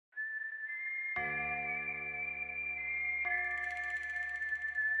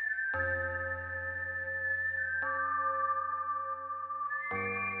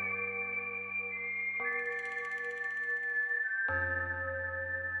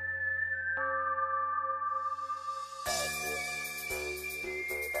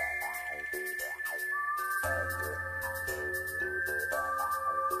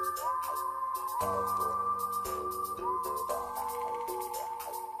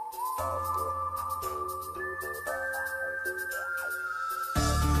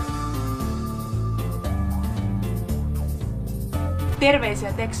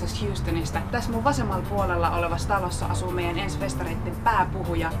Terveisiä Texas Houstonista. Tässä mun vasemmalla puolella olevassa talossa asuu meidän ensi festareitten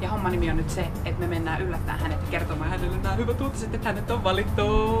pääpuhuja. Ja homman nimi on nyt se, että me mennään yllättää hänet ja kertomaan hänelle nämä hyvät uutiset, että hänet on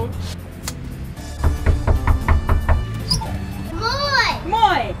valittu. Moi!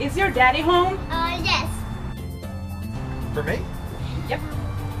 Moi! Is your daddy home? Yes. For me? Yep.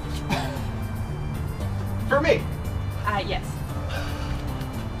 For me? Yes.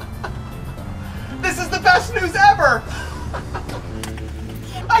 This is the best news ever!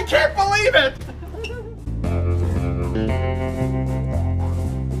 I can't believe it!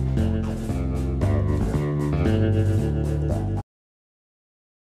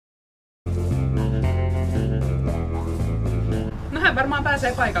 No hän varmaan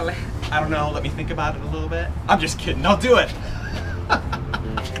pääsee paikalle. I don't know, let me think about it a little bit. I'm just kidding, I'll do it!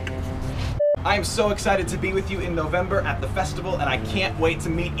 I am so excited to be with you in November at the festival, and I can't wait to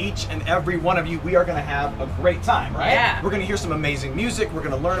meet each and every one of you. We are going to have a great time, right? Yeah. We're going to hear some amazing music, we're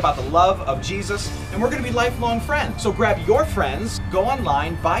going to learn about the love of Jesus, and we're going to be lifelong friends. So grab your friends, go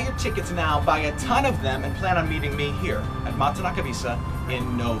online, buy your tickets now, buy a ton of them, and plan on meeting me here at Matanakavisa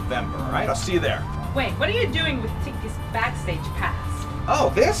in November, all right? I'll see you there. Wait, what are you doing with Tiki's backstage pass?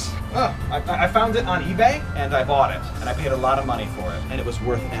 Oh, this? Oh, I found it on eBay, and I bought it, and I paid a lot of money for it, and it was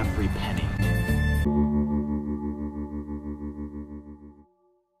worth every penny.